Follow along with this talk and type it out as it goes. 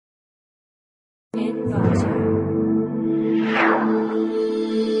Welcome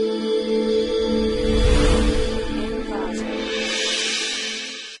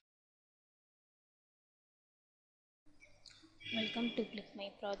to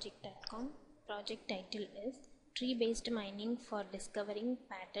clickmyproject.com. Project title is Tree-Based Mining for Discovering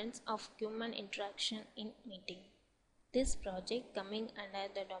Patterns of Human Interaction in Meeting. This project coming under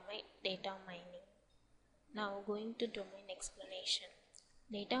the domain data mining. Now going to domain explanation.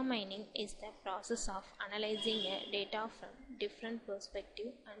 Data mining is the process of analyzing data from different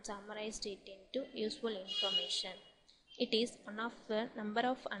perspectives and summarized it into useful information. It is one of the number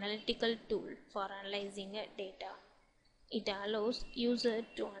of analytical tools for analyzing data. It allows users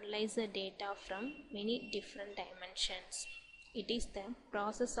to analyze the data from many different dimensions. It is the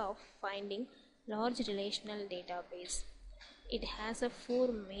process of finding large relational database. It has 4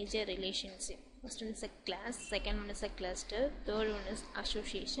 major relationships. First one is a class, second one is a cluster, third one is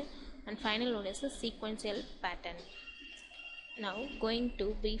association, and final one is a sequential pattern. Now going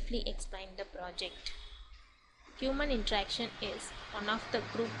to briefly explain the project. Human interaction is one of the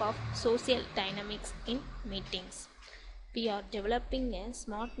group of social dynamics in meetings. We are developing a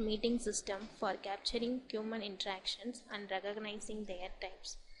smart meeting system for capturing human interactions and recognizing their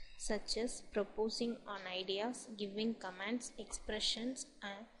types, such as proposing on ideas, giving commands, expressions,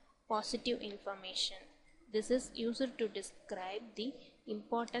 and positive information. This is used to describe the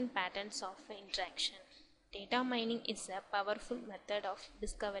important patterns of interaction. Data mining is a powerful method of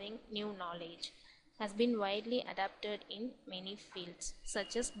discovering new knowledge. Has been widely adopted in many fields,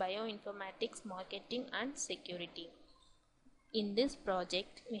 such as bioinformatics, marketing, and security. In this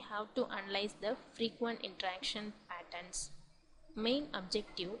project, we have to analyze the frequent interaction patterns. Main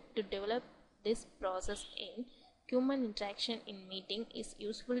objective to develop this process in human interaction in meeting is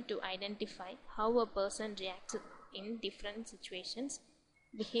useful to identify how a person reacts in different situations.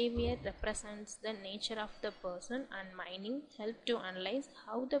 Behavior represents the nature of the person, and mining help to analyze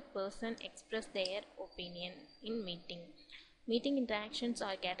how the person express their opinion in meeting. Meeting interactions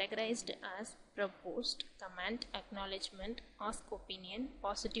are categorized as proposed, command, acknowledgement, ask opinion,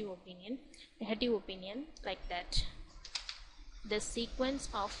 positive opinion, negative opinion, like that. The sequence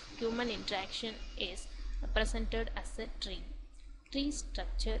of human interaction is represented as a tree. Tree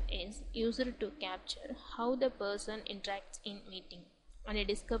structure is used to capture how the person interacts in meeting and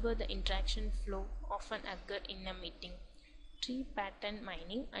discover the interaction flow often occur in a meeting. Tree pattern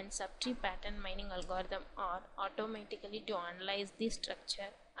mining and subtree pattern mining algorithm are automatically to analyze the structure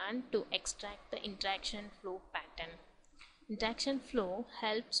and to extract the interaction flow pattern. Interaction flow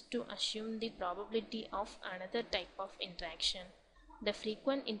helps to assume the probability of another type of interaction. The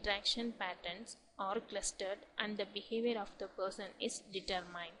frequent interaction patterns are clustered and the behavior of the person is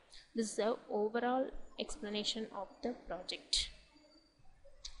determined. This is the overall explanation of the project.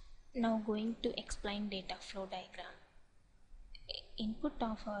 Now going to explain data flow diagram. Input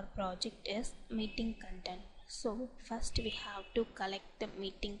of our project is meeting content. So first we have to collect the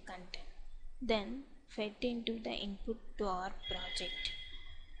meeting content, then fed into the input to our project.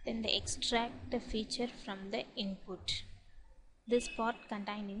 Then they extract the feature from the input. This part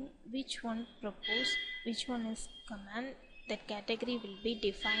containing which one proposed, which one is command, that category will be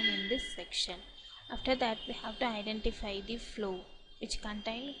defined in this section. After that we have to identify the flow, which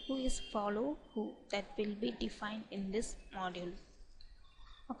contain who is follow who, that will be defined in this module.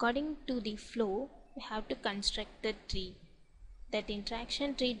 According to the flow, we have to construct the tree. That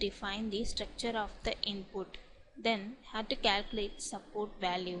interaction tree define the structure of the input. Then have to calculate support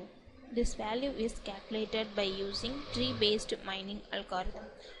value. This value is calculated by using tree-based mining algorithm.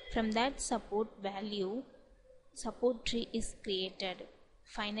 From that support value, support tree is created.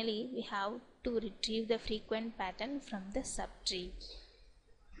 Finally, we have to retrieve the frequent pattern from the subtree.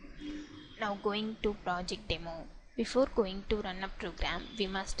 Now going to project demo. Before going to run a program, we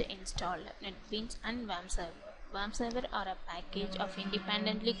must install NetBeans and WAM server. WAM server are a package of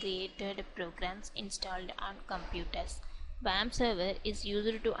independently created programs installed on computers. WAM server is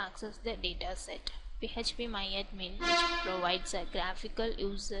used to access the dataset. PHPMyAdmin, which provides a graphical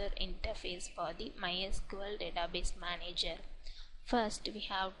user interface for the MySQL database manager. First, we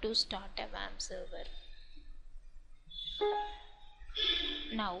have to start a WAM server.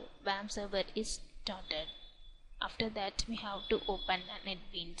 Now, WAM server is started. After that, we have to open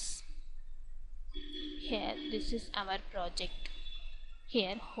NetBeans. Here, this is our project.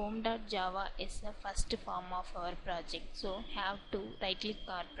 Here, home.java is the first form of our project. So, have to right click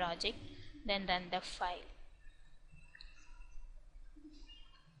our project, then run the file.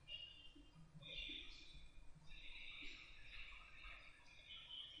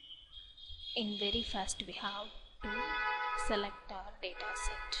 In very first, we have to select our data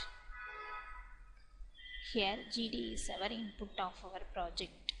set. Here GD is our input of our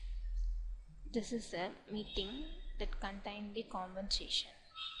project. This is a meeting that contains the conversation.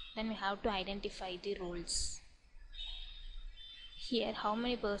 Then we have to identify the roles. Here how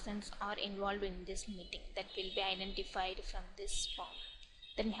many persons are involved in this meeting, that will be identified from this form.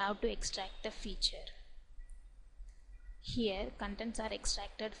 Then we have to extract the feature. Here contents are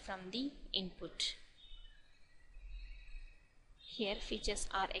extracted from the input. Here features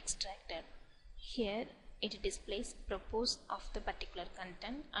are extracted. Here it displays propose of the particular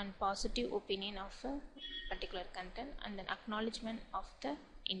content and positive opinion of a particular content, and then acknowledgement of the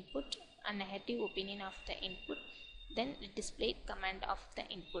input and negative opinion of the input. Then it displays command of the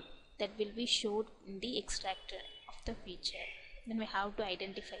input that will be showed in the extractor of the feature. Then we have to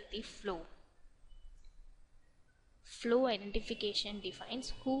identify the flow. Flow identification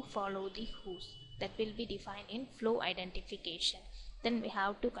defines who follow the whos. That will be defined in flow identification. Then we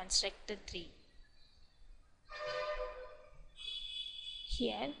have to construct the tree.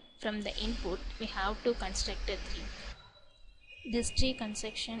 Here from the input we have to construct a tree. This tree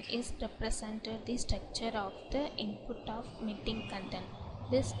construction is represented the structure of the input of meeting content.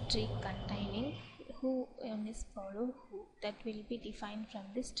 This tree containing who is follow who, that will be defined from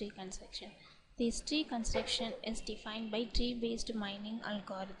this tree construction. This tree construction is defined by tree-based mining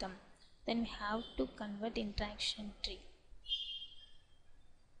algorithm. Then we have to convert interaction tree.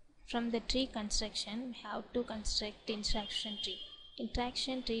 From the tree construction we have to construct the interaction tree.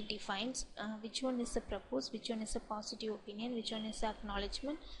 Interaction tree defines which one is a propose, which one is a positive opinion, which one is a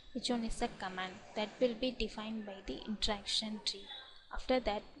acknowledgement, which one is a command. That will be defined by the interaction tree. After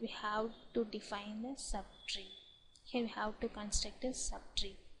that we have to define a subtree. Here we have to construct a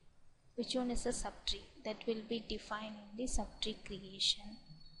subtree. Which one is a subtree? That will be defined in the subtree creation.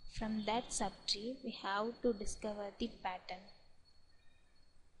 From that subtree we have to discover the pattern.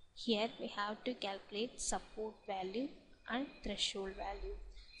 Here we have to calculate support value and threshold value.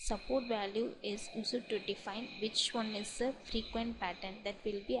 Support value is used to define which one is a frequent pattern, that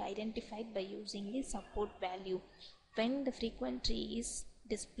will be identified by using the support value. When the frequent tree is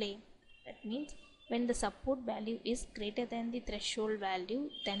displayed, that means when the support value is greater than the threshold value,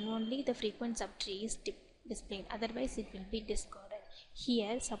 then only the frequent subtree is displayed, otherwise it will be discarded.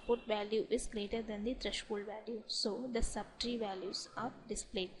 Here support value is greater than the threshold value, so the subtree values are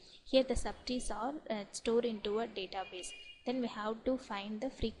displayed. Here the subtrees are stored into a database. Then we have to find the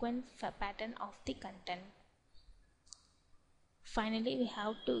frequent pattern of the content. Finally we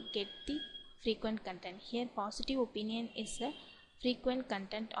have to get the frequent content. Here positive opinion is a frequent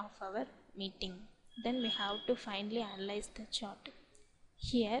content of our meeting. Then we have to finally analyze the chart.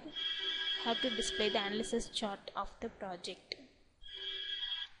 Here we have to display the analysis chart of the project.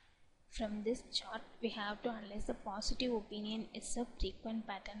 From this chart we have to analyze the positive opinion is a frequent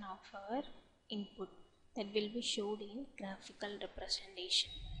pattern of our input, that will be showed in graphical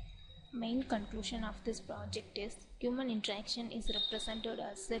representation. Main conclusion of this project is human interaction is represented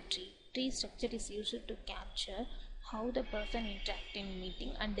as a tree. Tree structure is used to capture how the person interact in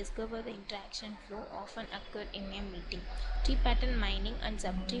meeting and discover the interaction flow often occur in a meeting. Tree pattern mining and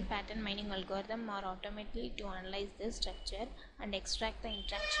subtree pattern mining algorithm are automatically to analyze this structure and extract the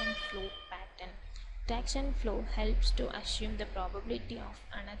interaction flow pattern. Interaction flow helps to assume the probability of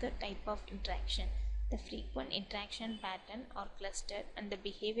another type of interaction. The frequent interaction pattern or cluster and the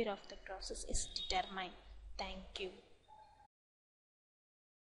behavior of the process is determined. Thank you.